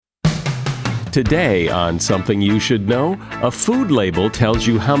Today on Something You Should Know, a food label tells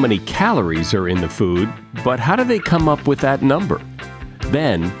you how many calories are in the food, but how do they come up with that number?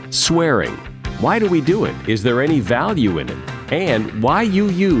 Then, swearing. Why do we do it? Is there any value in it? And why you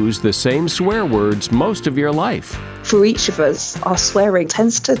use the same swear words most of your life. For each of us, our swearing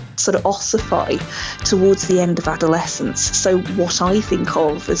tends to sort of ossify towards the end of adolescence. So what I think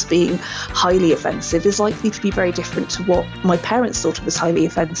of as being highly offensive is likely to be very different to what my parents thought of as highly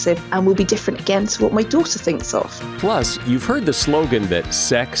offensive, and will be different again to what my daughter thinks of. Plus, you've heard the slogan that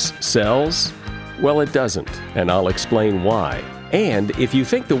sex sells? Well, it doesn't, and I'll explain why. And if you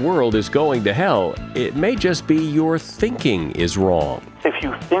think the world is going to hell, it may just be your thinking is wrong. If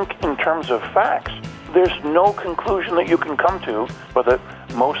you think in terms of facts, there's no conclusion that you can come to, but that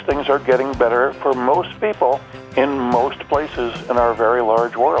most things are getting better for most people in most places in our very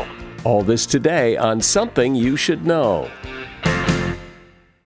large world. All this today on Something You Should Know.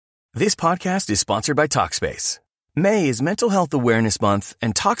 This podcast is sponsored by Talkspace. May is Mental Health Awareness Month,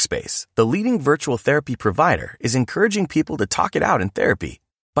 and Talkspace, the leading virtual therapy provider, is encouraging people to talk it out in therapy.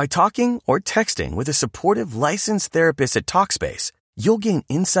 By talking or texting with a supportive licensed therapist at Talkspace, you'll gain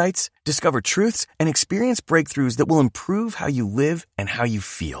insights, discover truths, and experience breakthroughs that will improve how you live and how you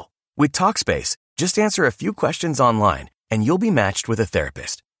feel. With Talkspace, just answer a few questions online, and you'll be matched with a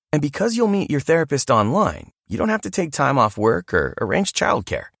therapist. And because you'll meet your therapist online, you don't have to take time off work or arrange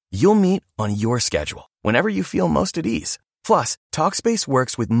childcare. You'll meet on your schedule, whenever you feel most at ease. Plus, Talkspace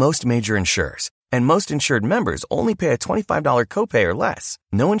works with most major insurers, and most insured members only pay a $25 copay or less.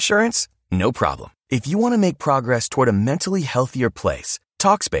 No insurance? No problem. If you want to make progress toward a mentally healthier place,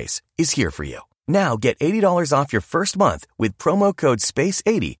 Talkspace is here for you. Now get $80 off your first month with promo code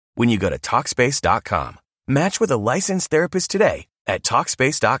SPACE80 when you go to Talkspace.com. Match with a licensed therapist today at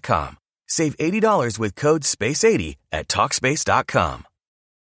Talkspace.com. Save $80 with code SPACE80 at Talkspace.com.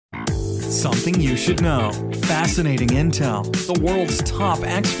 Something you should know. Fascinating intel, the world's top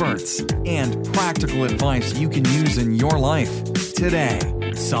experts, and practical advice you can use in your life. Today,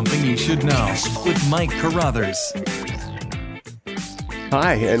 Something You Should Know with Mike Carruthers.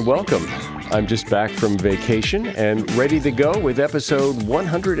 Hi, and welcome. I'm just back from vacation and ready to go with episode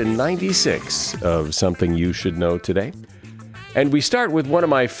 196 of Something You Should Know today. And we start with one of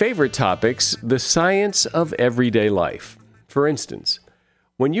my favorite topics, the science of everyday life. For instance,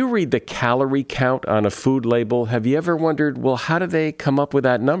 when you read the calorie count on a food label, have you ever wondered, well, how do they come up with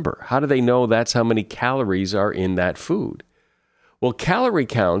that number? How do they know that's how many calories are in that food? Well, calorie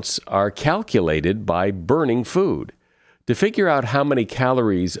counts are calculated by burning food. To figure out how many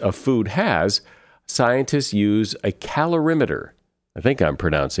calories a food has, scientists use a calorimeter. I think I'm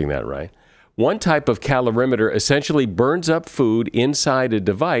pronouncing that right. One type of calorimeter essentially burns up food inside a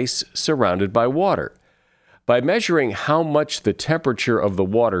device surrounded by water. By measuring how much the temperature of the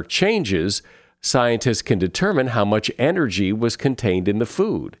water changes, scientists can determine how much energy was contained in the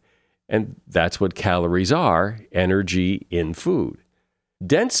food. And that's what calories are, energy in food.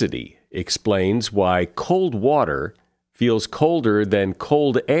 Density explains why cold water feels colder than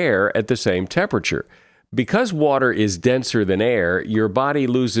cold air at the same temperature. Because water is denser than air, your body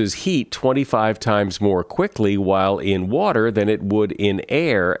loses heat 25 times more quickly while in water than it would in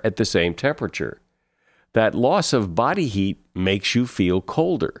air at the same temperature. That loss of body heat makes you feel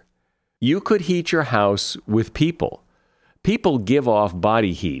colder. You could heat your house with people. People give off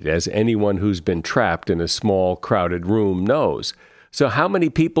body heat, as anyone who's been trapped in a small, crowded room knows. So how many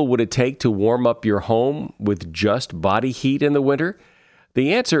people would it take to warm up your home with just body heat in the winter?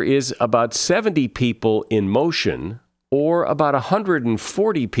 The answer is about 70 people in motion, or about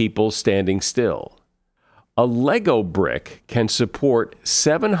 140 people standing still. A Lego brick can support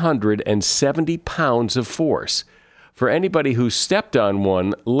 770 pounds of force. For anybody who stepped on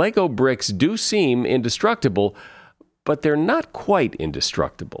one, Lego bricks do seem indestructible, but they're not quite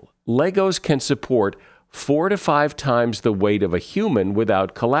indestructible. Legos can support 4 to 5 times the weight of a human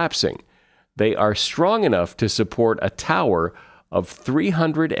without collapsing. They are strong enough to support a tower of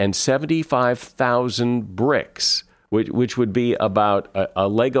 375,000 bricks, which would be about a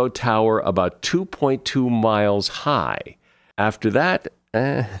Lego tower about 2.2 miles high. After that,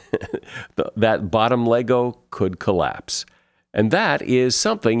 that bottom Lego could collapse. And that is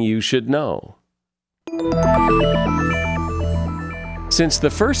something you should know. Since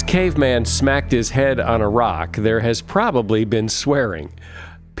the first caveman smacked his head on a rock, there has probably been swearing.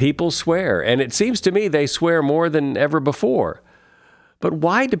 People swear, and it seems to me they swear more than ever before. But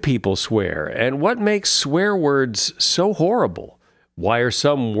why do people swear, and what makes swear words so horrible? Why are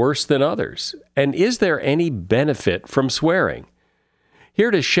some worse than others? And is there any benefit from swearing? Here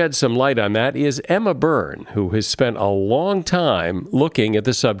to shed some light on that is Emma Byrne, who has spent a long time looking at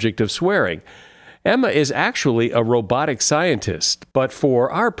the subject of swearing. Emma is actually a robotic scientist, but for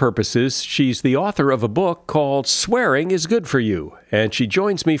our purposes, she's the author of a book called Swearing is Good for You, and she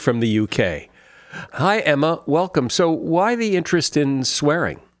joins me from the UK. Hi, Emma. Welcome. So why the interest in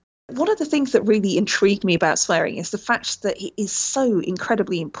swearing? One of the things that really intrigued me about swearing is the fact that it is so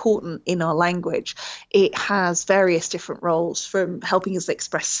incredibly important in our language. It has various different roles, from helping us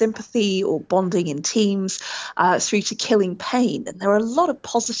express sympathy or bonding in teams, through to killing pain. And there are a lot of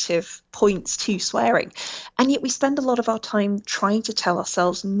positive points to swearing. And yet we spend a lot of our time trying to tell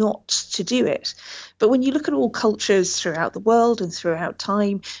ourselves not to do it. But when you look at all cultures throughout the world and throughout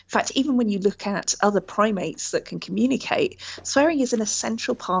time, in fact, even when you look at other primates that can communicate, swearing is an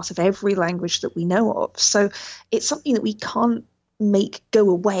essential part of every language that we know of. So it's something that we can't make go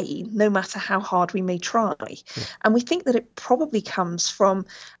away, no matter how hard we may try. And we think that it probably comes from,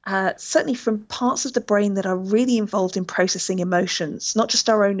 certainly from parts of the brain that are really involved in processing emotions, not just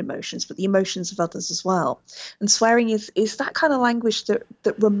our own emotions, but the emotions of others as well. And swearing is that kind of language that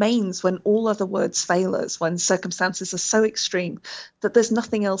remains when all other words fail us, when circumstances are so extreme that there's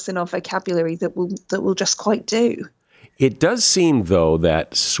nothing else in our vocabulary that will just quite do. It does seem, though,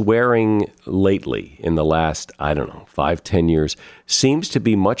 that swearing lately, in the last, 5-10 years, seems to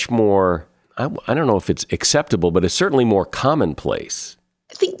be much more, I don't know if it's acceptable, but it's certainly more commonplace.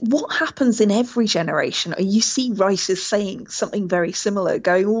 I think what happens in every generation, you see writers saying something very similar,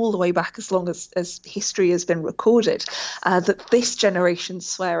 going all the way back as long as history has been recorded, that this generation's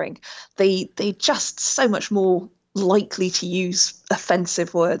swearing, they just so much more likely to use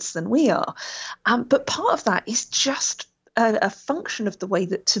offensive words than we are. But part of that is just a function of the way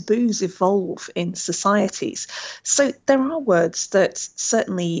that taboos evolve in societies. So there are words that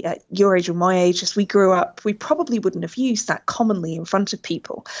certainly at your age or my age, as we grew up, we probably wouldn't have used that commonly in front of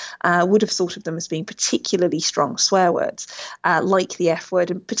people, would have thought of them as being particularly strong swear words, like the F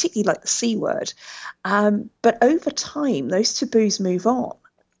word and particularly like the C word. But over time, those taboos move on.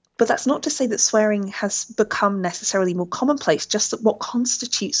 But that's not to say that swearing has become necessarily more commonplace, just that what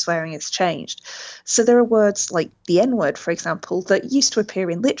constitutes swearing has changed. So there are words like the N-word, for example, that used to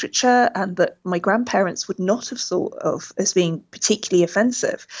appear in literature and that my grandparents would not have thought of as being particularly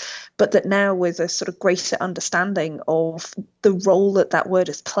offensive, but that now, with a sort of greater understanding of the role that word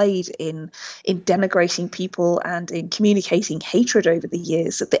has played in denigrating people and in communicating hatred over the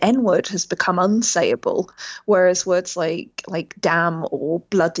years, that the N-word has become unsayable, whereas words like damn or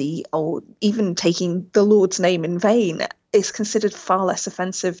bloody or even taking the Lord's name in vain is considered far less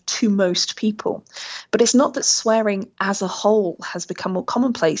offensive to most people. But it's not that swearing as a whole has become more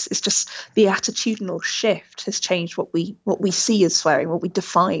commonplace. It's just the attitudinal shift has changed what we see as swearing, what we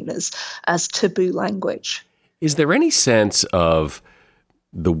define as taboo language. Is there any sense of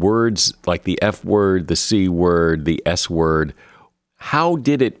the words like the F word, the C word, the S word? How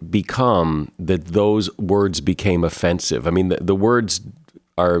did it become that those words became offensive? I mean, the words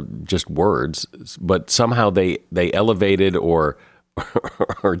are just words, but somehow they elevated or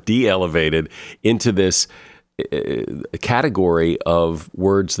de-elevated into this category of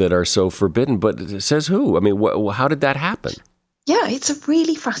words that are so forbidden. But it says who? I mean, how did that happen? Yeah, it's a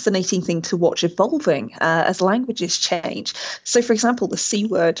really fascinating thing to watch evolving as languages change. So, for example, the C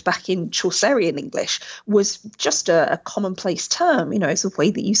word back in Chaucerian English was just a commonplace term. It's a way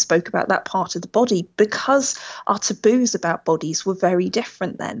that you spoke about that part of the body because our taboos about bodies were very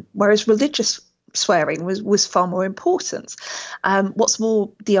different then, whereas religious swearing was far more important. What's more,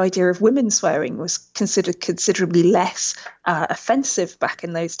 the idea of women swearing was considered considerably less offensive back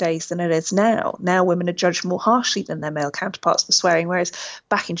in those days than it is now. Now women are judged more harshly than their male counterparts for swearing, whereas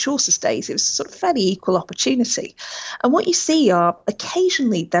back in Chaucer's days it was sort of fairly equal opportunity. And what you see are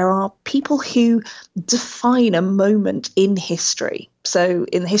occasionally there are people who define a moment in history. So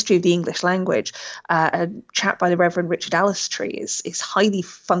in the history of the English language, a chap by the Reverend Richard Allestree is highly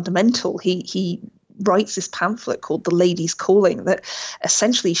fundamental. He writes this pamphlet called The Lady's Calling that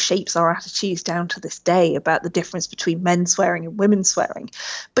essentially shapes our attitudes down to this day about the difference between men swearing and women swearing.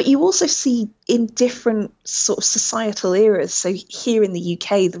 But you also see in different sort of societal eras, so here in the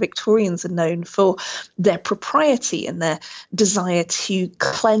UK, the Victorians are known for their propriety and their desire to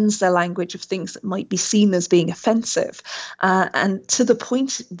cleanse their language of things that might be seen as being offensive. And to the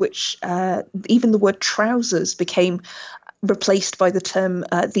point at which even the word trousers became replaced by the term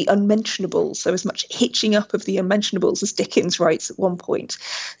the unmentionables. There was much hitching up of the unmentionables, as Dickens writes at one point.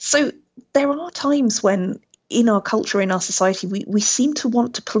 So there are times when in our culture, in our society, we seem to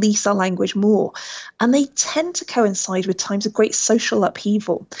want to police our language more. And they tend to coincide with times of great social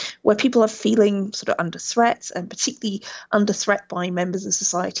upheaval, where people are feeling sort of under threat, and particularly under threat by members of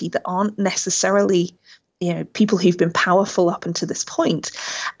society that aren't necessarily people who've been powerful up until this point.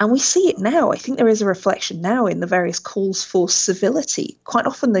 And we see it now. I think there is a reflection now in the various calls for civility. Quite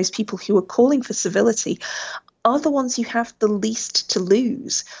often those people who are calling for civility are the ones who have the least to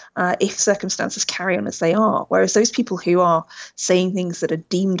lose if circumstances carry on as they are. Whereas those people who are saying things that are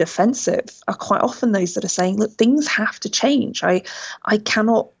deemed offensive are quite often those that are saying, look, things have to change. I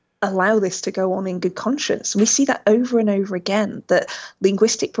cannot allow this to go on in good conscience. And we see that over and over again, that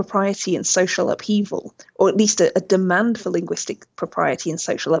linguistic propriety and social upheaval, or at least a demand for linguistic propriety and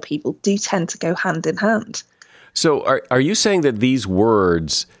social upheaval, do tend to go hand in hand. So are you saying that these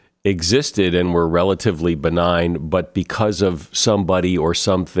words existed and were relatively benign, but because of somebody or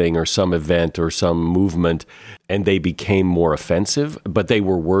something or some event or some movement, and they became more offensive, but they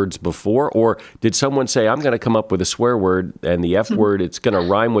were words before? Or did someone say, I'm going to come up with a swear word and the F word, it's going to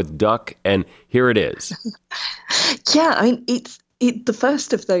rhyme with duck, and here it is? Yeah, I mean, it's the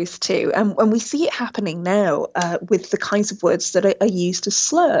first of those two. And we see it happening now with the kinds of words that are used as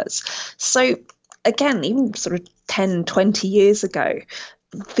slurs. So again, even sort of 10, 20 years ago,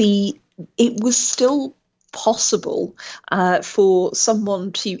 it was still possible for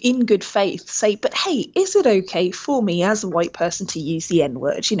someone to, in good faith, say, but hey, is it okay for me as a white person to use the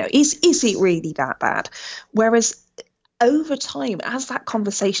N-word? Is it really that bad? Whereas over time, as that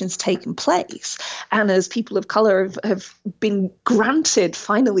conversation's taken place, and as people of colour have been granted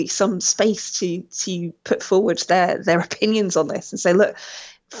finally some space to put forward their opinions on this and say, look,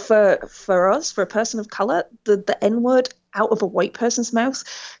 for us, for a person of colour, the N-word out of a white person's mouth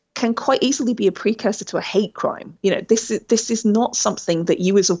can quite easily be a precursor to a hate crime. This is not something that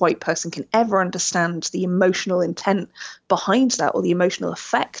you as a white person can ever understand the emotional intent behind that or the emotional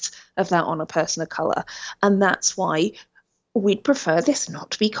effect of that on a person of colour. And that's why we'd prefer this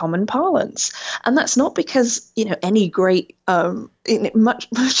not to be common parlance. And that's not because, any great, much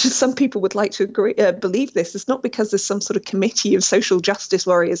as some people would like to believe this, it's not because there's some sort of committee of social justice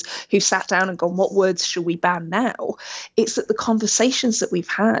warriors who sat down and gone, what words should we ban now? It's that the conversations that we've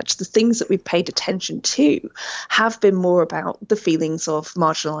had, the things that we've paid attention to, have been more about the feelings of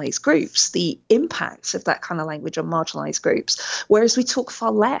marginalised groups, the impact of that kind of language on marginalised groups, whereas we talk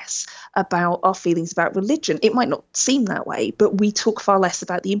far less about our feelings about religion. It might not seem that way, but we talk far less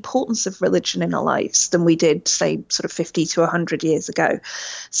about the importance of religion in our lives than we did, say, sort of 50 to 100 years ago.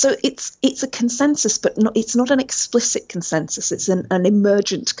 So it's a consensus, but it's not an explicit consensus. It's an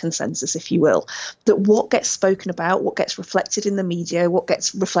emergent consensus, if you will, that what gets spoken about, what gets reflected in the media, what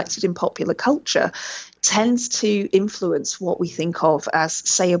gets reflected in popular culture tends to influence what we think of as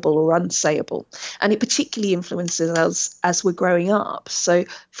sayable or unsayable. And it particularly influences us as we're growing up. So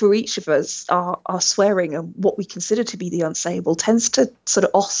for each of us, our swearing and what we consider to be the unsayable tends to sort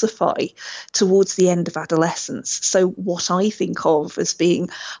of ossify towards the end of adolescence. So what I think of as being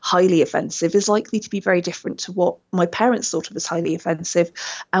highly offensive is likely to be very different to what my parents thought of as highly offensive,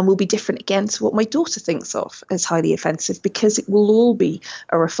 and will be different again to what my daughter thinks of as highly offensive, because it will all be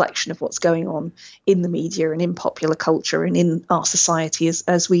a reflection of what's going on in the media and in popular culture and in our society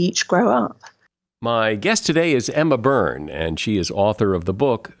as we each grow up. My guest today is Emma Byrne, and she is author of the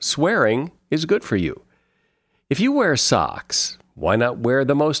book, Swearing is Good for You. If you wear socks, why not wear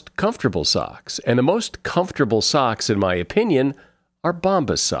the most comfortable socks? And the most comfortable socks, in my opinion, are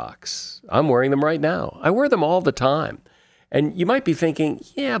Bombas socks. I'm wearing them right now. I wear them all the time. And you might be thinking,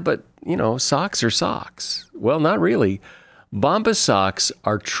 yeah, but, socks are socks. Well, not really. Bombas socks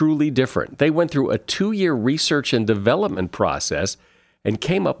are truly different. They went through a 2-year research and development process and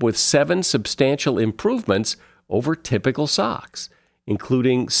came up with 7 substantial improvements over typical socks,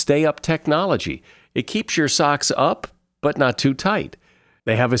 including stay-up technology. It keeps your socks up, but not too tight.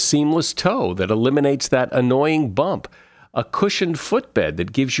 They have a seamless toe that eliminates that annoying bump, a cushioned footbed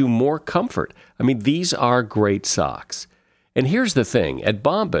that gives you more comfort. I mean, these are great socks. And here's the thing. At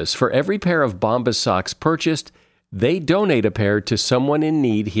Bombas, for every pair of Bombas socks purchased, they donate a pair to someone in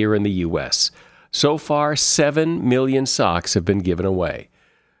need here in the U.S. So far, 7 million socks have been given away.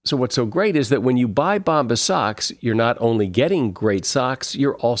 So what's so great is that when you buy Bombas socks, you're not only getting great socks,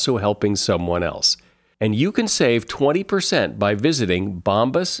 you're also helping someone else. And you can save 20% by visiting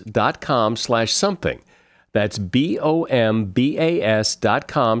bombas.com/something. That's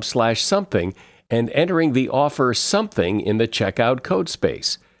BOMBAS.com/something and entering the offer something in the checkout code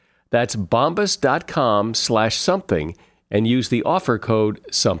space. That's bombas.com/something and use the offer code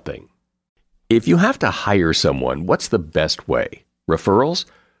something. If you have to hire someone, what's the best way? Referrals?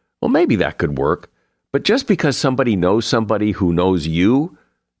 Well, maybe that could work. But just because somebody knows somebody who knows you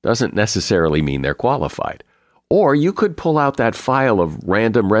doesn't necessarily mean they're qualified. Or you could pull out that file of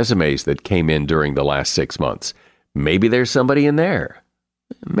random resumes that came in during the last 6 months. Maybe there's somebody in there.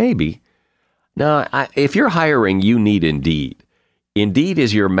 Maybe. Now, if you're hiring, you need Indeed. Indeed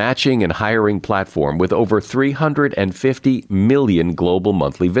is your matching and hiring platform with over 350 million global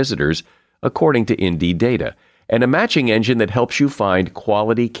monthly visitors, according to Indeed data, and a matching engine that helps you find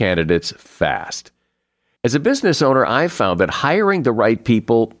quality candidates fast. As a business owner, I've found that hiring the right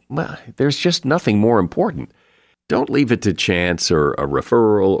people, well, there's just nothing more important. Don't leave it to chance or a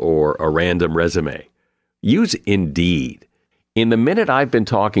referral or a random resume. Use Indeed. In the minute I've been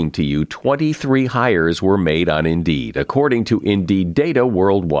talking to you, 23 hires were made on Indeed, according to Indeed data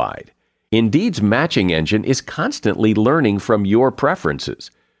worldwide. Indeed's matching engine is constantly learning from your preferences.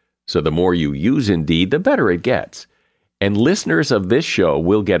 So the more you use Indeed, the better it gets. And listeners of this show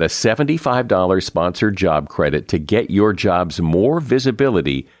will get a $75 sponsored job credit to get your jobs more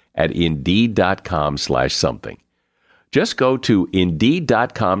visibility at Indeed.com/something. Just go to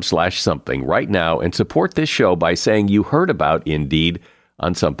Indeed.com/something right now and support this show by saying you heard about Indeed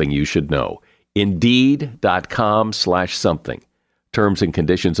on Something You Should Know. Indeed.com/something. Terms and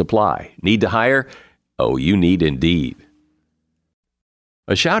conditions apply. Need to hire? Oh, you need Indeed.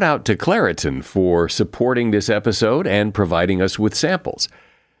 A shout out to Claritin for supporting this episode and providing us with samples.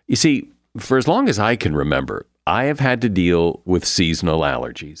 You see, for as long as I can remember, I have had to deal with seasonal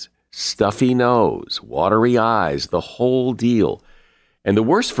allergies. Stuffy nose, watery eyes, the whole deal. And the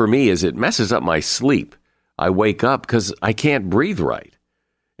worst for me is it messes up my sleep. I wake up because I can't breathe right.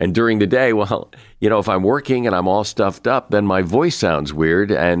 And during the day, well, if I'm working and I'm all stuffed up, then my voice sounds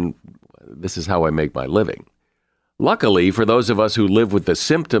weird, and this is how I make my living. Luckily, for those of us who live with the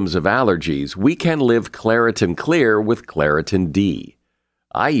symptoms of allergies, we can live Claritin Clear with Claritin D.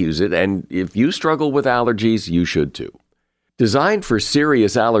 I use it, and if you struggle with allergies, you should too. Designed for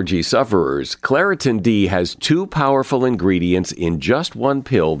serious allergy sufferers, Claritin D has 2 powerful ingredients in just one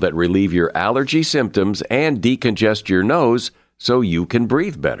pill that relieve your allergy symptoms and decongest your nose so you can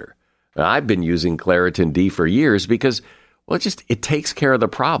breathe better. Now, I've been using Claritin D for years because, it takes care of the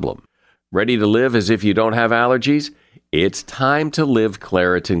problem. Ready to live as if you don't have allergies? It's time to live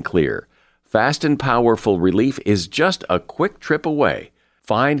Claritin Clear. Fast and powerful relief is just a quick trip away.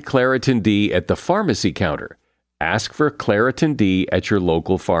 Find Claritin D at the pharmacy counter. Ask for Claritin D at your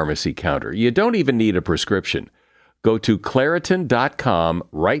local pharmacy counter. You don't even need a prescription. Go to Claritin.com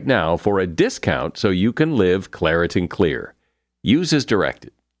right now for a discount so you can live Claritin Clear. Use as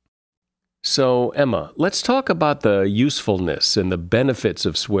directed. So, Emma, let's talk about the usefulness and the benefits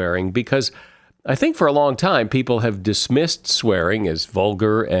of swearing, because I think for a long time people have dismissed swearing as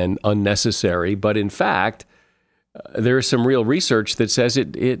vulgar and unnecessary, but in fact, there is some real research that says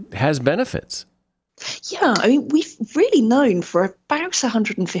it has benefits. Yeah, we've really known for about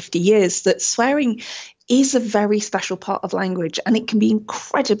 150 years that swearing is a very special part of language, and it can be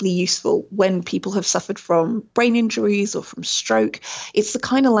incredibly useful when people have suffered from brain injuries or from stroke. It's the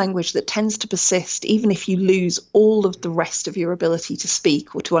kind of language that tends to persist even if you lose all of the rest of your ability to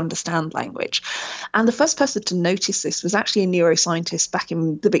speak or to understand language. And the first person to notice this was actually a neuroscientist back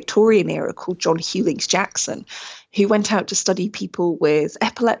in the Victorian era called John Hewlings Jackson, who went out to study people with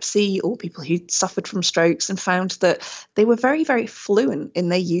epilepsy or people who suffered from strokes and found that they were very, very fluent in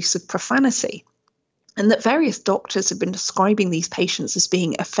their use of profanity. And that various doctors have been describing these patients as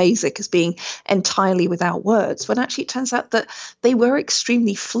being aphasic, as being entirely without words, when actually it turns out that they were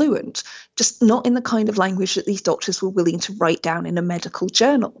extremely fluent, just not in the kind of language that these doctors were willing to write down in a medical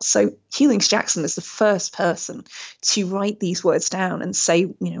journal. So Hewlings Jackson is the first person to write these words down and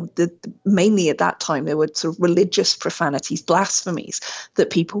say, mainly at that time there were sort of religious profanities, blasphemies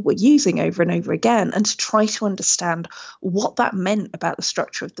that people were using over and over again, and to try to understand what that meant about the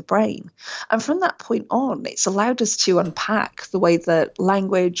structure of the brain. And from that point on, it's allowed us to unpack the way that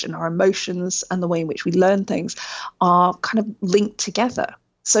language and our emotions and the way in which we learn things are kind of linked together.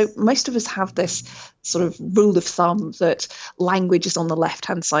 So most of us have this sort of rule of thumb that language is on the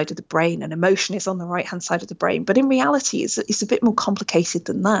left-hand side of the brain and emotion is on the right-hand side of the brain. But in reality, it's a bit more complicated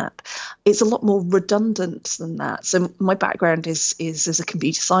than that. It's a lot more redundant than that. So my background is as a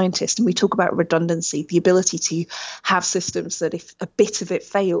computer scientist, and we talk about redundancy, the ability to have systems that if a bit of it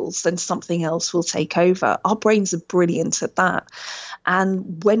fails, then something else will take over. Our brains are brilliant at that.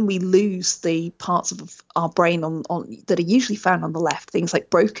 And when we lose the parts of our brain on that are usually found on the left, things like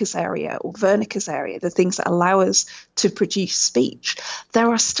Broca's area or Wernicke's area, the things that allow us to produce speech, there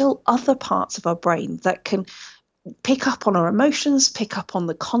are still other parts of our brain that can pick up on our emotions, pick up on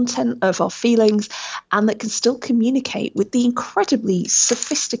the content of our feelings, and that can still communicate with the incredibly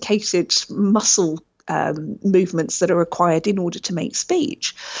sophisticated muscle movements that are required in order to make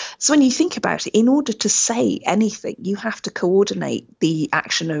speech. So when you think about it, in order to say anything, you have to coordinate the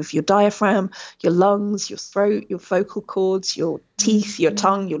action of your diaphragm, your lungs, your throat, your vocal cords, your teeth, your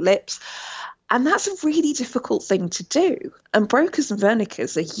tongue, your lips. And that's a really difficult thing to do. And Brokers and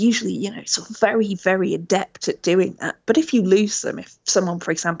Wernicke's are usually, sort of very, very adept at doing that. But if you lose them, if someone,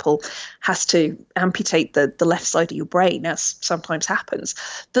 for example, has to amputate the left side of your brain, as sometimes happens,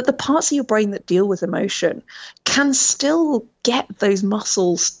 that the parts of your brain that deal with emotion can still get those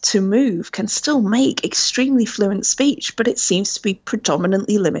muscles to move, can still make extremely fluent speech, but it seems to be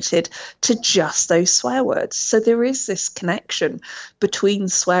predominantly limited to just those swear words. So there is this connection between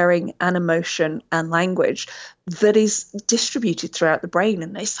swearing and emotion and language that is distributed throughout the brain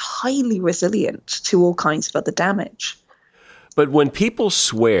and is highly resilient to all kinds of other damage. But when people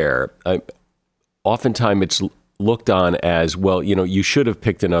swear, oftentimes it's looked on as, well, you should have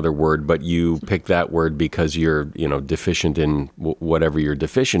picked another word, but you picked that word because you're, deficient in whatever you're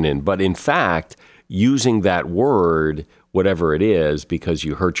deficient in. But in fact, using that word, whatever it is, because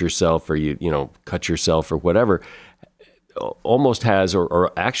you hurt yourself or you cut yourself or whatever, almost has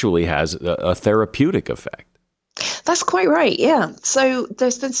or actually has a therapeutic effect. That's quite right, yeah. So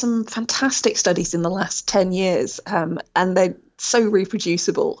there's been some fantastic studies in the last 10 years, and they're so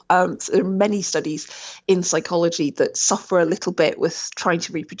reproducible. So there are many studies in psychology that suffer a little bit with trying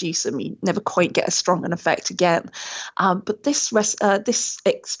to reproduce them. You never quite get a strong an effect again. But this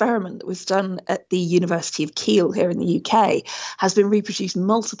experiment that was done at the University of Kiel here in the UK has been reproduced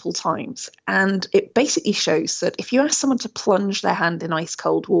multiple times. And it basically shows that if you ask someone to plunge their hand in ice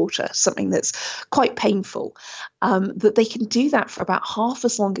cold water, something that's quite painful, that they can do that for about half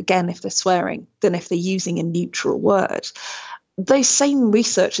as long again if they're swearing than if they're using a neutral word. Those same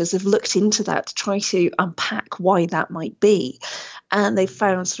researchers have looked into that to try to unpack why that might be. And they've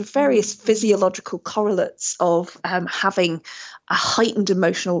found sort of various physiological correlates of having a heightened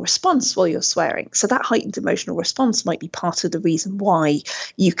emotional response while you're swearing. So that heightened emotional response might be part of the reason why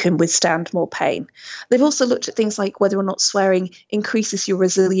you can withstand more pain. They've also looked at things like whether or not swearing increases your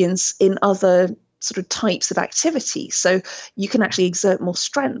resilience in other sort of types of activity. So you can actually exert more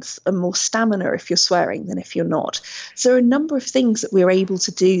strength and more stamina if you're swearing than if you're not. So there are a number of things that we're able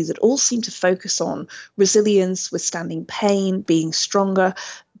to do that all seem to focus on resilience, withstanding pain, being stronger,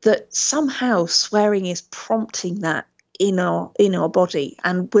 that somehow swearing is prompting that in our body.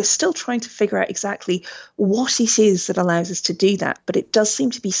 And we're still trying to figure out exactly what it is that allows us to do that. But it does seem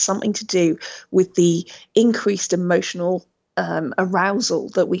to be something to do with the increased emotional arousal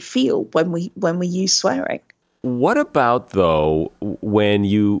that we feel when we use swearing. What about, though, when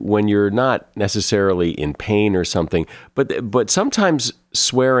you're not necessarily in pain or something, but sometimes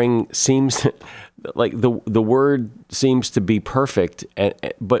swearing seems like the word seems to be perfect,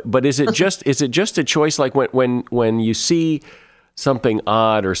 but is it just a choice? Like when you see something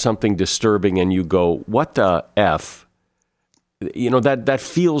odd or something disturbing and you go, "What the F?" That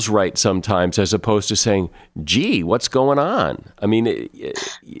feels right sometimes, as opposed to saying, "Gee, what's going on?" I mean,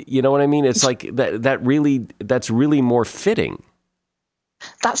 you know what I mean? It's like that's really more fitting.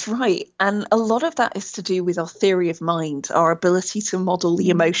 That's right. And a lot of that is to do with our theory of mind, our ability to model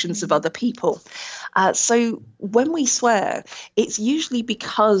the emotions of other people. So when we swear, it's usually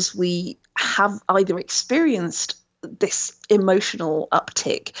because we have either experienced this emotional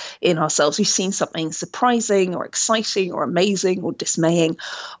uptick in ourselves. We've seen something surprising or exciting or amazing or dismaying,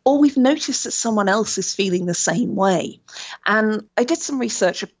 or we've noticed that someone else is feeling the same way. And I did some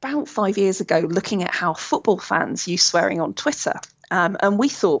research about 5 years ago looking at how football fans use swearing on Twitter. And we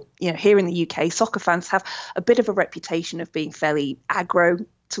thought, here in the UK, soccer fans have a bit of a reputation of being fairly aggro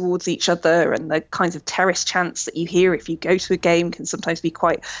towards each other, and the kinds of terrorist chants that you hear if you go to a game can sometimes be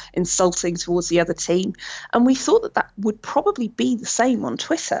quite insulting towards the other team. And we thought that would probably be the same on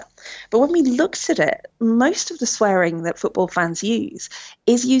Twitter. But when we looked at it, most of the swearing that football fans use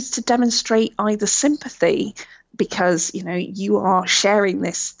is used to demonstrate either sympathy, because you are sharing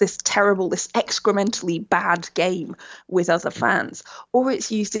this terrible, this excrementally bad game with other fans, or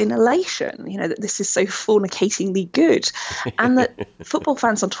it's used in elation, that this is so fornicatingly good. And that football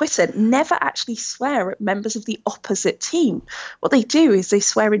fans on Twitter never actually swear at members of the opposite team. What they do is they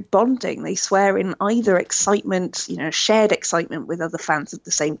swear in bonding. They swear in either excitement, shared excitement with other fans of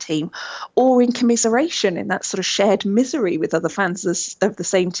the same team, or in commiseration, in that sort of shared misery with other fans of the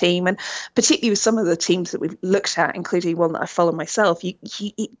same team. And particularly with some of the teams that we've looked at, including one that I follow myself,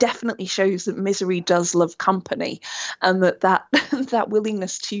 it definitely shows that misery does love company, and that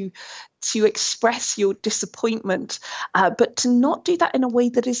willingness to to express your disappointment, but to not do that in a way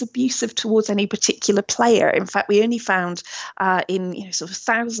that is abusive towards any particular player. In fact, we only found in sort of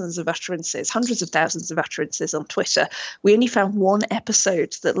thousands of utterances, hundreds of thousands of utterances on Twitter, we only found one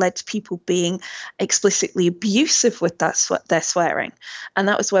episode that led to people being explicitly abusive with their swearing. And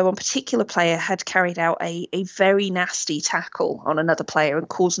that was where one particular player had carried out a very nasty tackle on another player and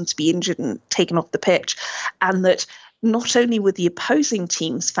caused them to be injured and taken off the pitch. And that not only were the opposing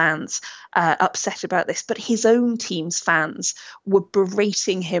team's fans upset about this, but his own team's fans were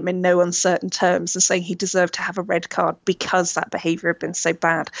berating him in no uncertain terms and saying he deserved to have a red card because that behaviour had been so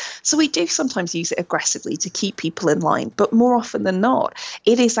bad. So we do sometimes use it aggressively to keep people in line, but more often than not,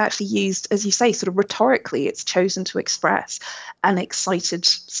 it is actually used, as you say, sort of rhetorically. It's chosen to express an excited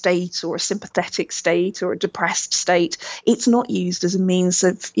state or a sympathetic state or a depressed state. It's not used as a means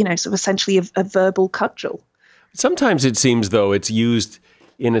of, sort of essentially a verbal cudgel. Sometimes it seems, though, it's used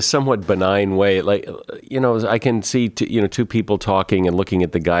in a somewhat benign way. Like, I can see two people talking and looking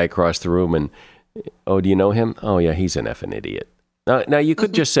at the guy across the room and, oh, do you know him? Oh, yeah, he's an effing idiot. Now you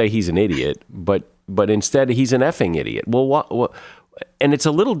could just say he's an idiot, but instead he's an effing idiot. Well, what? And it's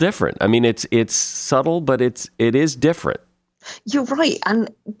a little different. I mean, it's subtle, but it is different. You're right.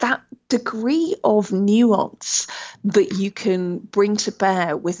 And that degree of nuance that you can bring to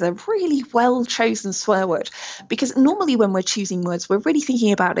bear with a really well-chosen swear word, because normally when we're choosing words, we're really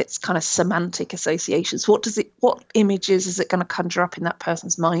thinking about its kind of semantic associations. What images is it going to conjure up in that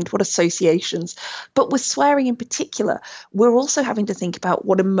person's mind? What associations? But with swearing in particular, we're also having to think about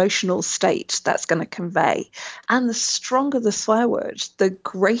what emotional state that's going to convey. And the stronger the swear word, the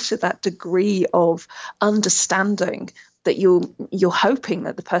greater that degree of understanding that you're hoping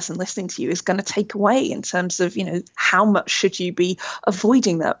that the person listening to you is going to take away in terms of, how much should you be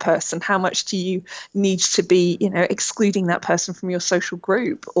avoiding that person? How much do you need to be, excluding that person from your social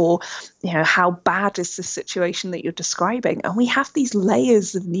group? Or, how bad is the situation that you're describing? And we have these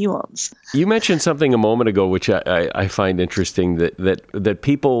layers of nuance. You mentioned something a moment ago, which I find interesting, that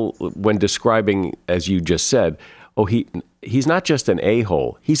people, when describing, as you just said, oh, he's not just an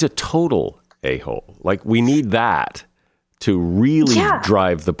a-hole, he's a total a-hole. Like, we need that to really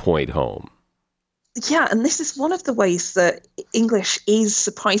drive the point home. Yeah, and this is one of the ways that English is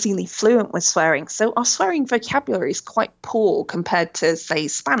surprisingly fluent with swearing. So our swearing vocabulary is quite poor compared to, say,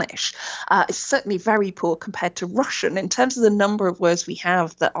 Spanish. It's certainly very poor compared to Russian. In terms of the number of words we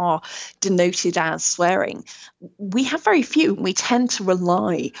have that are denoted as swearing, we have very few. We tend to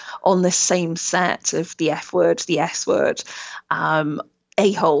rely on the same set of the F word, the S word,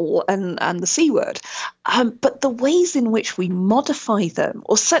 a-hole and the C word. But the ways in which we modify them,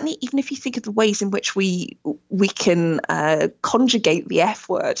 or certainly even if you think of the ways in which we can conjugate the F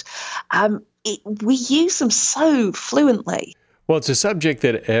word, we use them so fluently. Well, it's a subject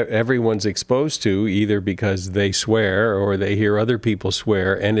that everyone's exposed to, either because they swear or they hear other people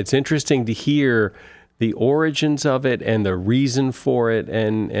swear. And it's interesting to hear the origins of it and the reason for it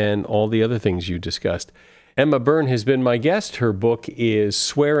and all the other things you discussed. Emma Byrne has been my guest. Her book is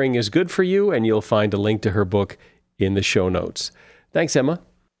Swearing is Good for You, and you'll find a link to her book in the show notes. Thanks, Emma.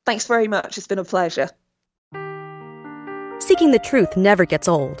 Thanks very much. It's been a pleasure. Seeking the truth never gets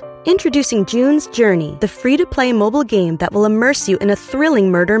old. Introducing June's Journey, the free-to-play mobile game that will immerse you in a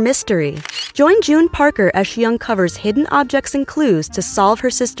thrilling murder mystery. Join June Parker as she uncovers hidden objects and clues to solve her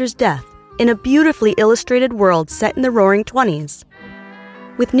sister's death in a beautifully illustrated world set in the Roaring '20s.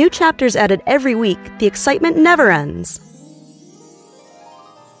 With new chapters added every week, the excitement never ends.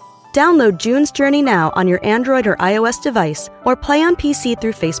 Download June's Journey now on your Android or iOS device, or play on PC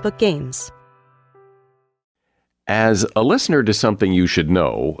through Facebook Games. As a listener to Something You Should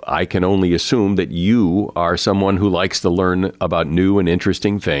Know, I can only assume that you are someone who likes to learn about new and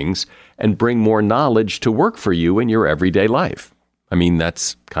interesting things and bring more knowledge to work for you in your everyday life. I mean,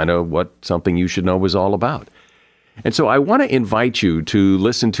 that's kind of what Something You Should Know was all about. And so I want to invite you to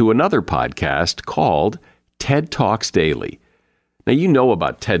listen to another podcast called TED Talks Daily. Now, you know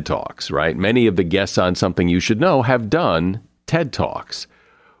about TED Talks, right? Many of the guests on Something You Should Know have done TED Talks.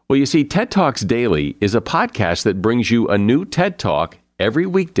 Well, you see, TED Talks Daily is a podcast that brings you a new TED Talk every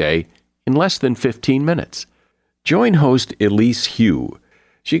weekday in less than 15 minutes. Join host Elise Hu.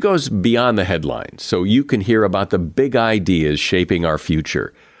 She goes beyond the headlines so you can hear about the big ideas shaping our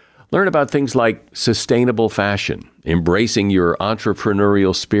future. Learn about things like sustainable fashion, embracing your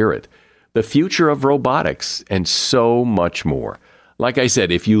entrepreneurial spirit, the future of robotics, and so much more. Like I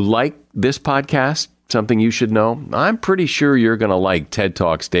said, if you like this podcast, Something You Should Know, I'm pretty sure you're going to like TED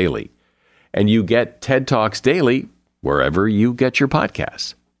Talks Daily. And you get TED Talks Daily wherever you get your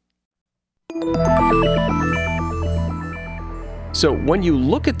podcasts. So when you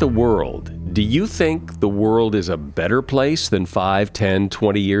look at the world, do you think the world is a better place than 5, 10,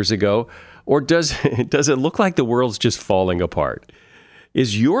 20 years ago? Or does it look like the world's just falling apart?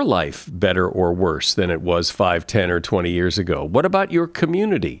 Is your life better or worse than it was 5, 10, or 20 years ago? What about your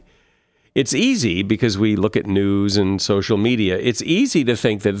community? It's easy, because we look at news and social media, it's easy to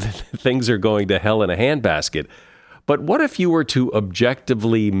think that things are going to hell in a handbasket. But what if you were to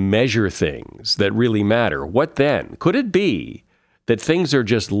objectively measure things that really matter? What then? Could it be that things are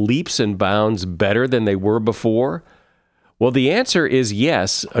just leaps and bounds better than they were before? Well, the answer is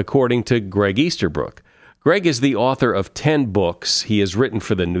yes, according to Greg Easterbrook. Greg is the author of 10 books. He has written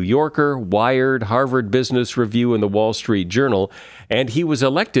for The New Yorker, Wired, Harvard Business Review, and The Wall Street Journal, and he was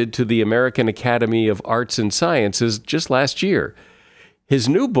elected to the American Academy of Arts and Sciences just last year. His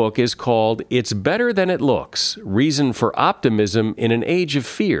new book is called It's Better Than It Looks: Reason for Optimism in an Age of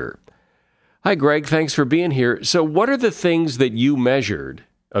Fear. Hi, Greg. Thanks for being here. So what are the things that you measured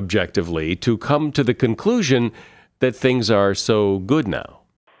objectively to come to the conclusion that things are so good now?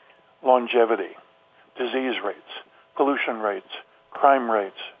 Longevity, disease rates, pollution rates, crime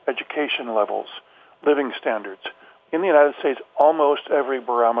rates, education levels, living standards. In the United States, almost every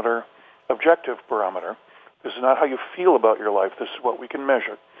barometer, objective barometer, this is not how you feel about your life, this is what we can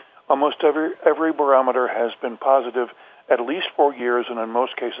measure. Almost every barometer has been positive at least for years, and in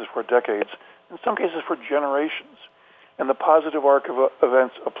most cases for decades, in some cases for generations. And the positive arc of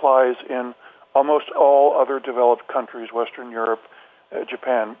events applies in almost all other developed countries, Western Europe,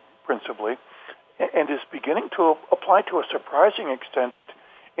 Japan principally, and is beginning to apply to a surprising extent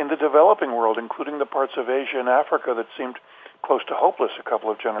in the developing world, including the parts of Asia and Africa that seemed close to hopeless a couple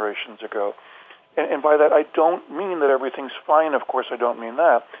of generations ago. And by that, I don't mean that everything's fine. Of course, I don't mean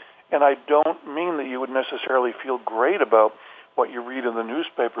that. And I don't mean that you would necessarily feel great about what you read in the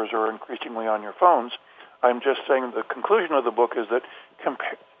newspapers or increasingly on your phones. I'm just saying the conclusion of the book is that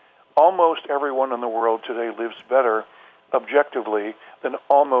almost everyone in the world today lives better objectively than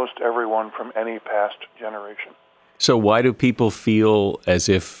almost everyone from any past generation. So why do people feel as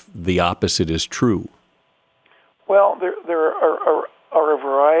if the opposite is true? Well, there are a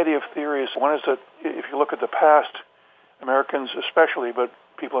variety of theories. One is that if you look at the past, Americans especially, but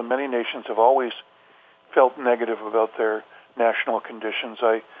people in many nations have always felt negative about their national conditions.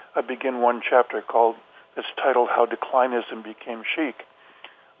 I begin one chapter that's titled How Declinism Became Chic,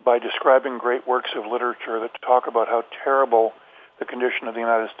 by describing great works of literature that talk about how terrible the condition of the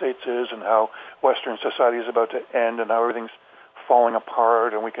United States is and how Western society is about to end and how everything's falling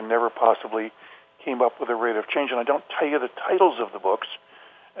apart and we can never possibly keep up with the rate of change. And I don't tell you the titles of the books.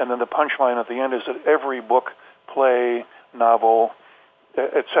 And then the punchline at the end is that every book, play, novel,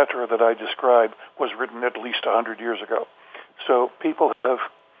 etc. that I describe was written at least 100 years ago. So people have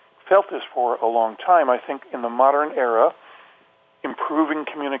felt this for a long time. I think in the modern era, improving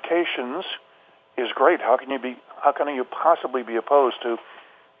communications is great. How can you possibly be opposed to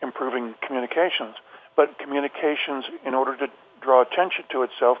improving communications? But communications, in order to draw attention to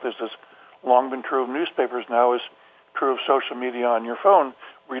itself, this has long been true of newspapers, now is true of social media on your phone,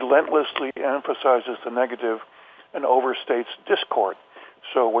 relentlessly emphasizes the negative and overstates discord.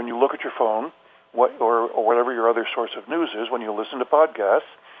 So when you look at your phone, or whatever your other source of news is, when you listen to podcasts,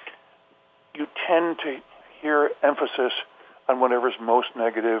 you tend to hear emphasis on whatever's most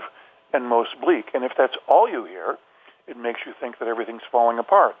negative and most bleak. And if that's all you hear, it makes you think that everything's falling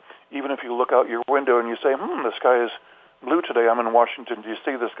apart. Even if you look out your window and you say, the sky is blue today. I'm in Washington, D.C.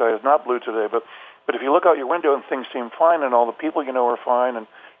 The sky is not blue today. But if you look out your window and things seem fine and all the people you know are fine and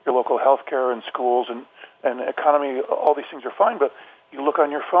your local health care and schools and economy, all these things are fine. But you look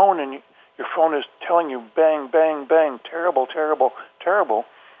on your phone and your phone is telling you bang, bang, bang, terrible, terrible, terrible.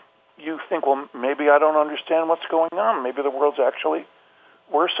 You think, well, maybe I don't understand what's going on. Maybe the world's actually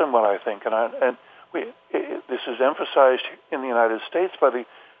worse than what I think. This is emphasized in the United States by the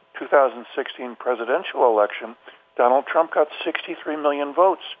 2016 presidential election. Donald Trump got 63 million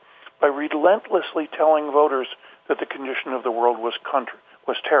votes by relentlessly telling voters that the condition of the world was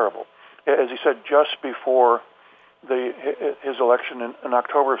terrible. As he said just before his election in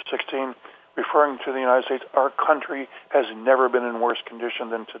October of 16, referring to the United States, our country has never been in worse condition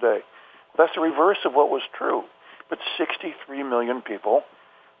than today. That's the reverse of what was true. But 63 million people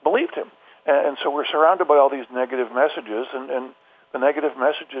believed him. And so we're surrounded by all these negative messages, and the negative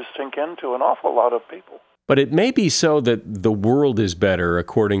messages sink into an awful lot of people. But it may be so that the world is better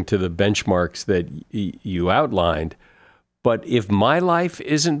according to the benchmarks that you outlined. But if my life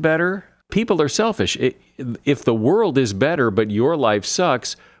isn't better, people are selfish. If the world is better, but your life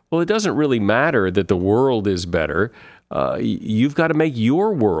sucks, well, it doesn't really matter that the world is better. You've got to make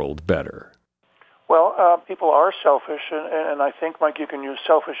your world better. Well, people are selfish, and I think, Mike, you can use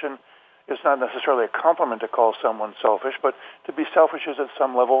selfish, and it's not necessarily a compliment to call someone selfish, but to be selfish is at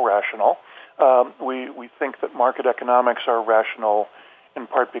some level rational. We think that market economics are rational in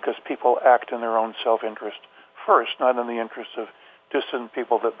part because people act in their own self-interest first, not in the interest of distant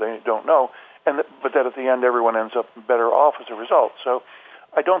people that they don't know, but that at the end everyone ends up better off as a result. So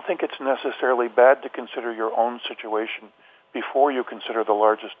I don't think it's necessarily bad to consider your own situation before you consider the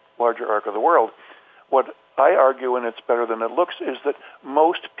larger arc of the world. What I argue, and it's better than it looks, is that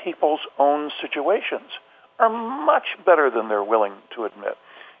most people's own situations are much better than they're willing to admit.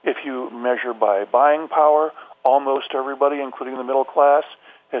 If you measure by buying power, almost everybody, including the middle class,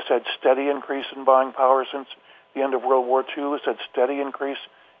 has had steady increase in buying power since the end of World War II, has had steady increase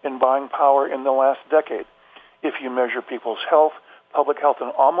in buying power in the last decade. If you measure people's health, public health in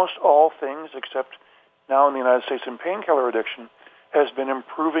almost all things, except now in the United States in painkiller addiction, has been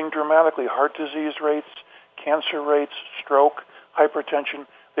improving dramatically. Heart disease rates, cancer rates, stroke, hypertension,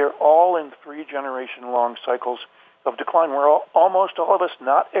 they're all in 3-generation-long cycles of decline. Almost all of us,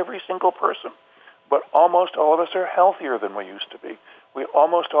 not every single person, but almost all of us are healthier than we used to be. We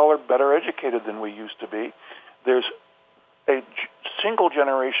almost all are better educated than we used to be. There's a single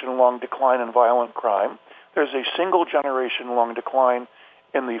generation-long decline in violent crime. There's a single generation-long decline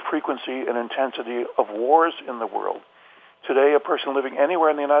in the frequency and intensity of wars in the world. Today, a person living anywhere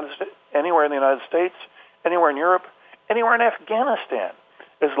in the United States, anywhere in Europe, anywhere in Afghanistan,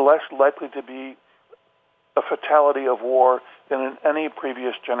 is less likely to be a fatality of war than in any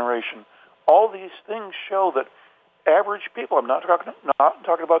previous generation. All these things show that average people, I'm not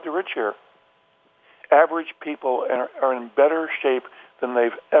talking about the rich here, average people are in better shape than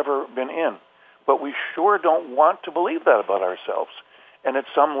they've ever been in. But we sure don't want to believe that about ourselves. And at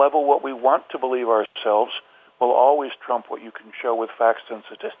some level, what we want to believe ourselves will always trump what you can show with facts and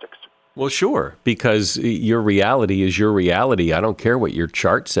statistics. Well, sure, because your reality is your reality. I don't care what your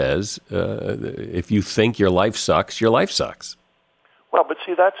chart says. If you think your life sucks, your life sucks. Well, but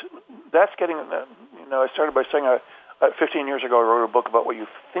see, that's getting, I started by saying 15 years ago I wrote a book about what you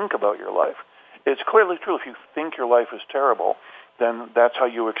think about your life. It's clearly true. If you think your life is terrible, then that's how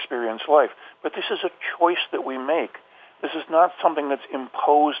you experience life. But this is a choice that we make. This is not something that's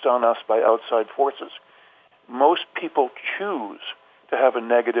imposed on us by outside forces. Most people choose to have a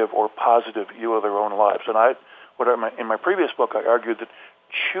negative or positive view of their own lives. And in my previous book, I argued that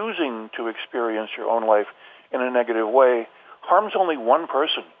choosing to experience your own life in a negative way harms only one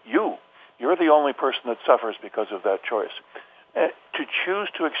person, you. You're the only person that suffers because of that choice. To choose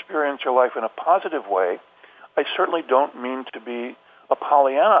to experience your life in a positive way, I certainly don't mean to be a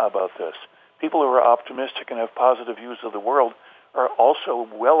Pollyanna about this. People who are optimistic and have positive views of the world are also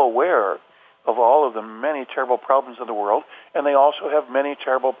well aware of all of the many terrible problems in the world, and they also have many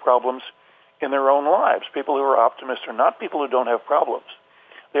terrible problems in their own lives. People who are optimists are not people who don't have problems.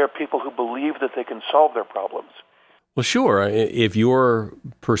 They are people who believe that they can solve their problems. Well, sure. If your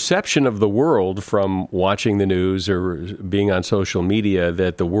perception of the world from watching the news or being on social media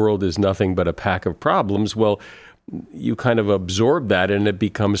that the world is nothing but a pack of problems, well, you kind of absorb that and it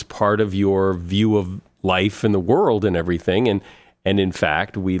becomes part of your view of life and the world and everything. And in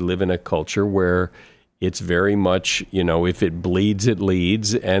fact, we live in a culture where it's very much, if it bleeds, it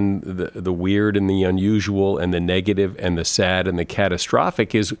leads. And the weird and the unusual and the negative and the sad and the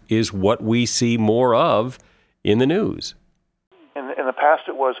catastrophic is what we see more of in the news. In the past,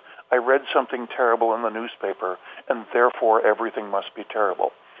 it was, I read something terrible in the newspaper, and therefore everything must be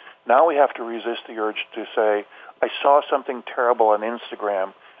terrible. Now we have to resist the urge to say, I saw something terrible on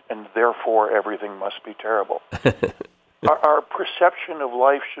Instagram, and therefore everything must be terrible. Our perception of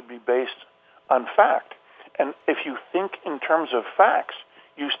life should be based on fact. And if you think in terms of facts,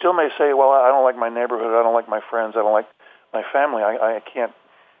 you still may say, well, I don't like my neighborhood, I don't like my friends, I don't like my family, I can't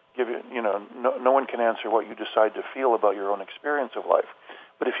give you, no one can answer what you decide to feel about your own experience of life.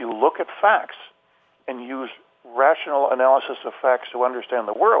 But if you look at facts and use rational analysis of facts to understand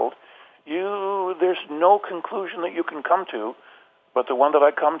the world, there's no conclusion that you can come to, but the one that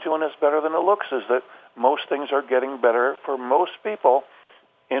I come to, and it's better than it looks, is that most things are getting better for most people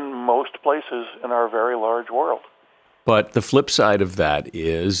in most places in our very large world. But the flip side of that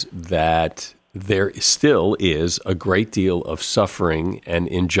is that there still is a great deal of suffering and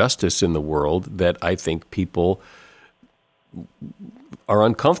injustice in the world that I think people are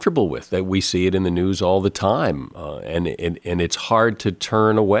uncomfortable with, that we see it in the news all the time, and it's hard to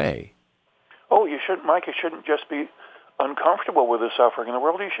turn away. Oh, you shouldn't, Mike, you shouldn't just be uncomfortable with the suffering in the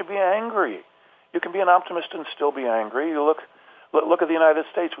world. You should be angry. You can be an optimist and still be angry. You look at the United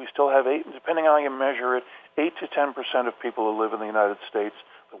States. We still have, depending on how you measure it, 8 to 10% of people who live in the United States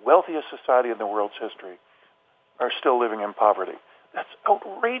the wealthiest society in the world's history, are still living in poverty. That's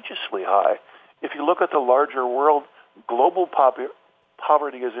outrageously high. If you look at the larger world, global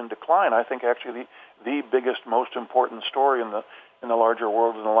poverty is in decline. I think actually the biggest, most important story in the larger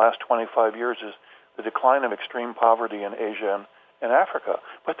world in the last 25 years is the decline of extreme poverty in Asia and Africa.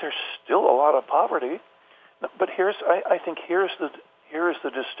 But there's still a lot of poverty. But I think here is the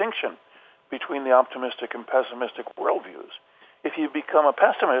distinction between the optimistic and pessimistic worldviews. If you become a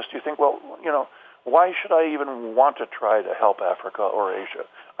pessimist, you think, well, why should I even want to try to help Africa or Asia?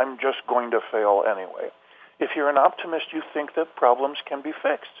 I'm just going to fail anyway. If you're an optimist, you think that problems can be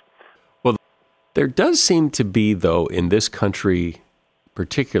fixed. Well, there does seem to be, though, in this country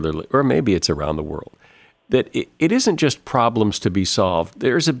particularly, or maybe it's around the world, that it isn't just problems to be solved.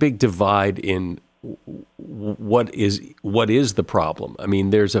 There's a big divide in what is the problem. I mean,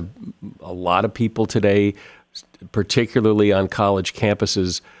 there's a lot of people today, particularly on college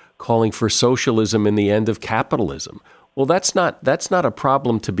campuses, calling for socialism and the end of capitalism. Well, that's not a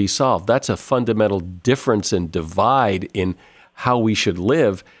problem to be solved. That's a fundamental difference and divide in how we should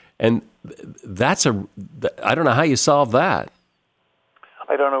live, and I don't know how you solve that.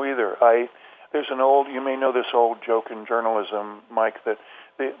 I don't know either. There's you may know this old joke in journalism, Mike, that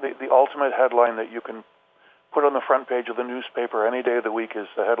the ultimate headline that you can put on the front page of the newspaper any day of the week is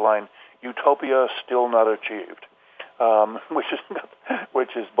the headline, "Utopia Still Not Achieved,"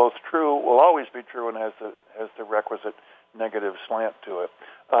 which is both true, will always be true, and has the requisite negative slant to it.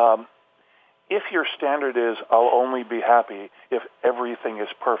 If your standard is, I'll only be happy if everything is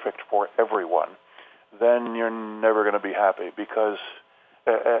perfect for everyone, then you're never going to be happy, because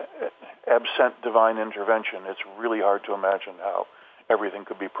absent divine intervention, it's really hard to imagine how everything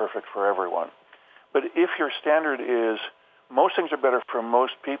could be perfect for everyone. But if your standard is, most things are better for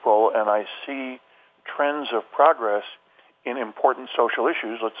most people, and I see trends of progress in important social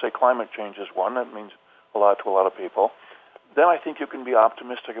issues, let's say climate change is one, that means a lot to a lot of people, then I think you can be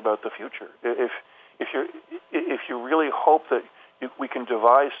optimistic about the future. If you really hope that we can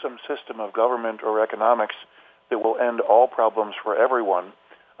devise some system of government or economics that will end all problems for everyone,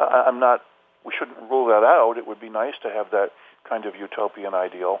 we shouldn't rule that out. It would be nice to have that kind of utopian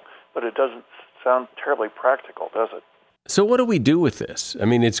ideal, but it doesn't sound terribly practical, does it? So what do we do with this? I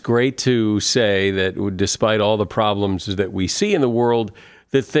mean, it's great to say that despite all the problems that we see in the world,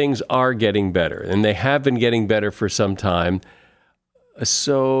 that things are getting better, and they have been getting better for some time.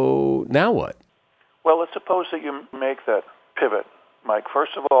 So now what? Well, let's suppose that you make that pivot, Mike.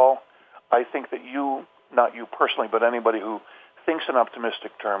 First of all, I think that you, not you personally, but anybody who thinks in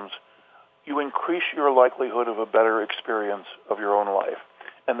optimistic terms, you increase your likelihood of a better experience of your own life.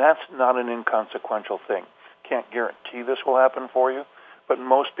 And that's not an inconsequential thing. Can't guarantee this will happen for you, but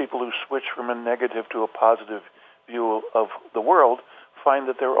most people who switch from a negative to a positive view of the world find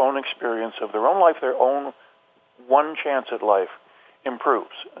that their own experience of their own life, their own one chance at life,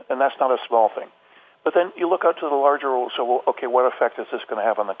 improves. And that's not a small thing. But then you look out to the larger world, so, well, okay, what effect is this going to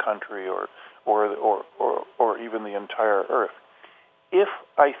have on the country or even the entire earth? If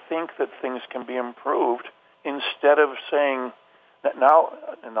I think that things can be improved, instead of saying that now,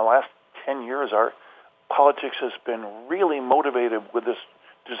 in the last 10 years, our politics has been really motivated with this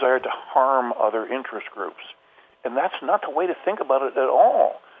desire to harm other interest groups. And that's not the way to think about it at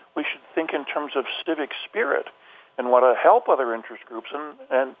all. We should think in terms of civic spirit and want to help other interest groups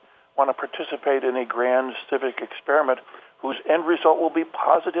and want to participate in a grand civic experiment whose end result will be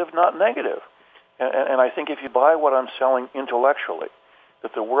positive, not negative. And I think if you buy what I'm selling intellectually,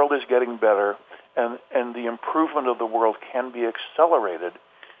 that the world is getting better and the improvement of the world can be accelerated,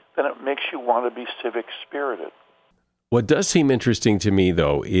 then it makes you want to be civic spirited. What does seem interesting to me,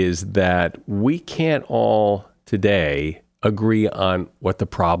 though, is that we can't all today agree on what the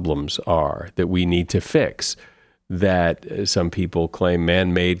problems are that we need to fix. That some people claim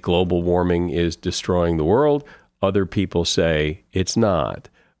man-made global warming is destroying the world. Other people say it's not.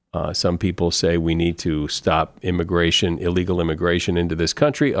 Some people say we need to stop illegal immigration into this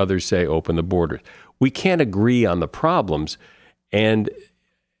country. Others say open the borders. We can't agree on the problems. And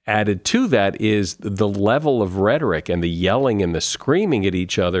added to that is the level of rhetoric and the yelling and the screaming at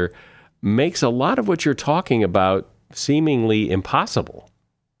each other makes a lot of what you're talking about seemingly impossible.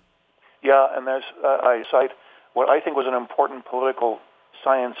 Yeah, and I cite what I think was an important political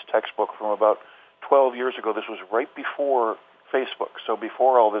science textbook from about 12 years ago. This was right before Facebook. So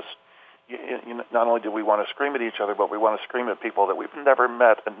before all this, not only do we want to scream at each other, but we want to scream at people that we've never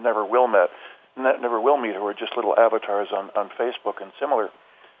met and never will meet, who are just little avatars on Facebook and similar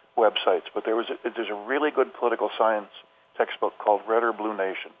websites. But there's a really good political science textbook called Red or Blue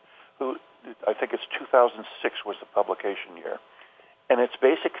Nation, who I think it's 2006 was the publication year. And its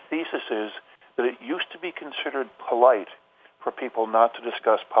basic thesis is that it used to be considered polite for people not to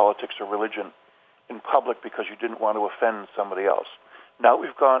discuss politics or religion in public because you didn't want to offend somebody else. Now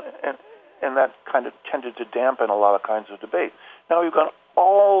we've gone, and that kind of tended to dampen a lot of kinds of debate. Now we've gone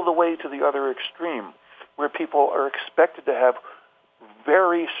all the way to the other extreme, where people are expected to have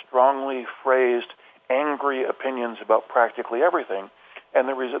very strongly phrased, angry opinions about practically everything. And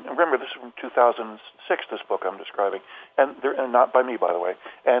the reason, remember, this is from 2006, this book I'm describing, and not by me, by the way.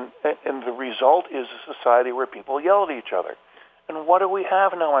 And the result is a society where people yell at each other. And what do we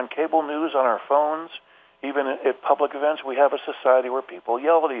have now on cable news, on our phones, even at public events? We have a society where people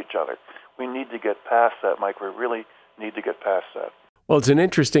yell at each other. We need to get past that, Mike. We really need to get past that. Well, it's an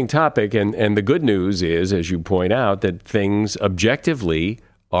interesting topic, and the good news is, as you point out, that things objectively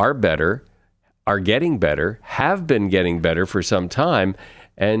are better, are getting better, have been getting better for some time,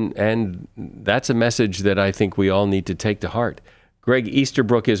 and that's a message that I think we all need to take to heart. Greg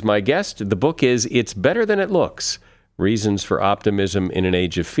Easterbrook is my guest. The book is It's Better Than It Looks, Reasons for Optimism in an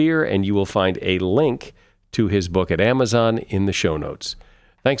Age of Fear, and you will find a link to his book at Amazon in the show notes.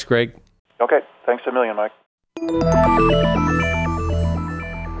 Thanks, Greg. Okay, thanks a million, Mike.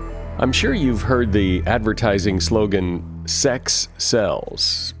 I'm sure you've heard the advertising slogan, sex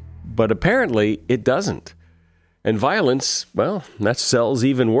sells, but apparently it doesn't. And violence, well, that sells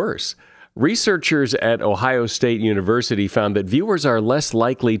even worse. Researchers at Ohio State University found that viewers are less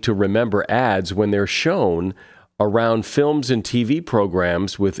likely to remember ads when they're shown around films and TV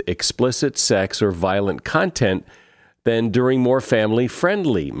programs with explicit sex or violent content than during more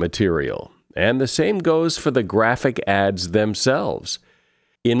family-friendly material. And the same goes for the graphic ads themselves.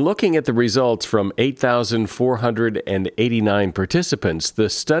 In looking at the results from 8,489 participants, the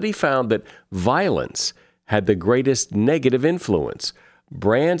study found that violence had the greatest negative influence.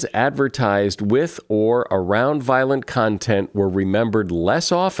 Brands advertised with or around violent content were remembered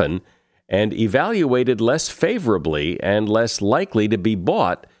less often and evaluated less favorably and less likely to be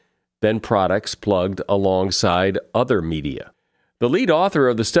bought than products plugged alongside other media. The lead author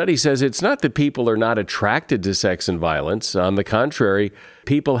of the study says it's not that people are not attracted to sex and violence. On the contrary,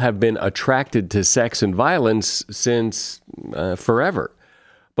 people have been attracted to sex and violence since forever.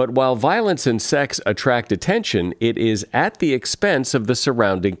 But while violence and sex attract attention, it is at the expense of the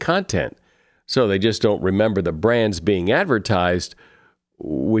surrounding content. So they just don't remember the brands being advertised,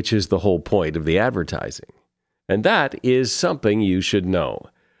 which is the whole point of the advertising. And that is something you should know.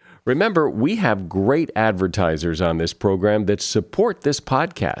 Remember, we have great advertisers on this program that support this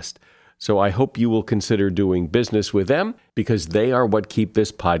podcast. So I hope you will consider doing business with them because they are what keep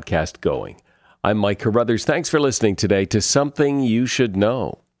this podcast going. I'm Mike Carruthers. Thanks for listening today to Something You Should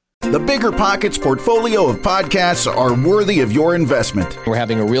Know. The Bigger Pockets portfolio of podcasts are worthy of your investment. We're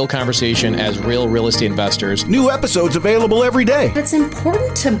having a real conversation as real estate investors. New episodes available every day. It's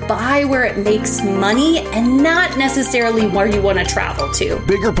important to buy where it makes money and not necessarily where you want to travel to.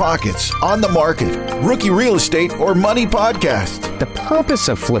 Bigger Pockets, On the Market, Rookie Real Estate, or Money Podcast. The purpose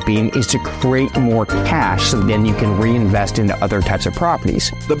of flipping is to create more cash so then you can reinvest into other types of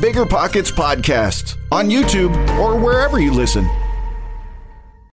properties. The Bigger Pockets Podcast on YouTube or wherever you listen.